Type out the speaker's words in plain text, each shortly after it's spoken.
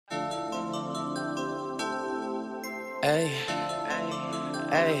Hey,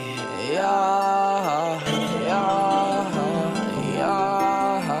 hey, yeah, yeah,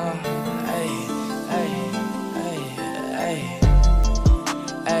 yeah,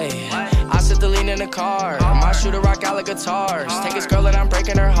 hey. I sit the lean in the car. My shooter rock out like guitars. Take his girl and I'm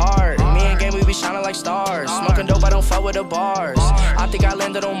breaking her heart. Me and game, we be shining like stars. Smoking dope, I don't fuck with the bars. I think I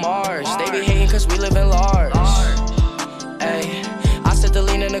landed on Mars. They be hating cause we live in large. Ay, I sit the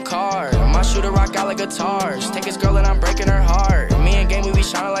lean in the car. My shooter rock out like guitars. Take his girl and I'm breaking her heart. Me and game, we be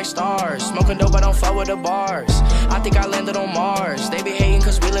shining like stars. Smoking dope, I don't fuck with the bars. I think I landed on Mars. They be hating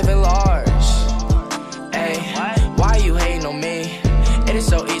cause we live in large. Ay, why you hating on me? It is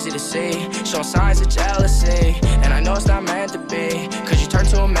so easy to see, showing signs of jealousy. And I know it's not meant to be, cause you turned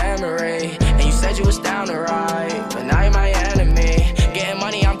to a memory. And you said you was down to ride, but now you're my enemy. Getting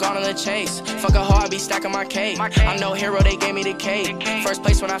money, I'm gone on the chase. Fuck a hoe, I be stacking my cake. I'm no hero, they gave me the cake. First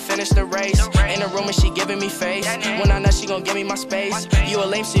place when I finished the race. In the room and she giving me face. When I know she gon' give me my space. You a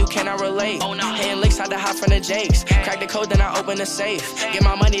lame so you cannot relate. Hitting licks, had to hide from the Jakes. Crack the code, then I open the safe. Get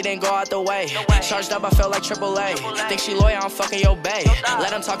my money, then go out the way. Charged up, I felt like AAA. Think she loyal, I'm fucking your bae.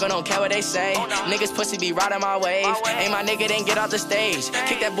 Let them talk, I don't care what they say. Niggas pussy be riding my wave. Ain't my nigga, then get off the stage.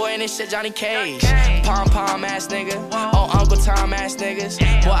 Kick that boy in this shit, Johnny Cage. Pom-pom ass nigga. Oh, Uncle Tom ass niggas.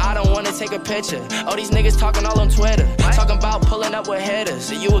 Boy, I don't wanna take a picture. Oh, these niggas talking all on Twitter. Talking about pulling up with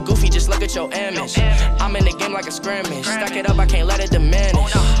hitters. You a goofy, just look at your image. I'm in the game like a scrimmage. Stack it up, I can't let it diminish.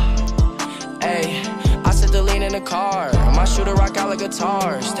 Ayy, I sit the lean in the car. My shooter rock out like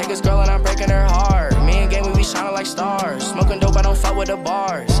guitars. Take his girl and I'm breaking her heart. Me and game, we be shining like stars. Smoking dope, I don't fuck with the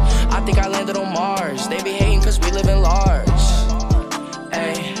bars. I think I landed on Mars. They be hating cause we live in large.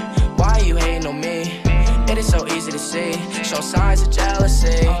 Ayy, why you hating on me? It is so easy to see, show signs of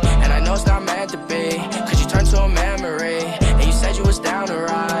jealousy. And I know it's not meant to be, cause you turned to a memory. And you said you was down to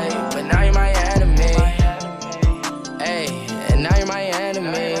ride, but now you're my enemy. Ayy, and now you're my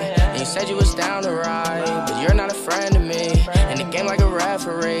enemy. And you said you was down to ride, but you're not a friend to me. In the game like a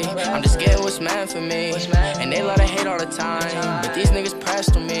referee, I'm just getting what's meant for me. And they love to hate all the time, but these niggas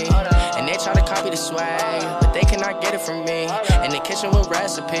pressed on me. And they try to copy the swag, but they cannot get it from me. In the kitchen with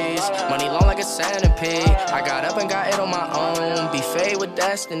recipes, money long like a centipede. I got up and got it on my own, be fade with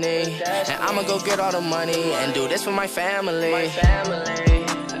destiny. And I'ma go get all the money and do this for my family.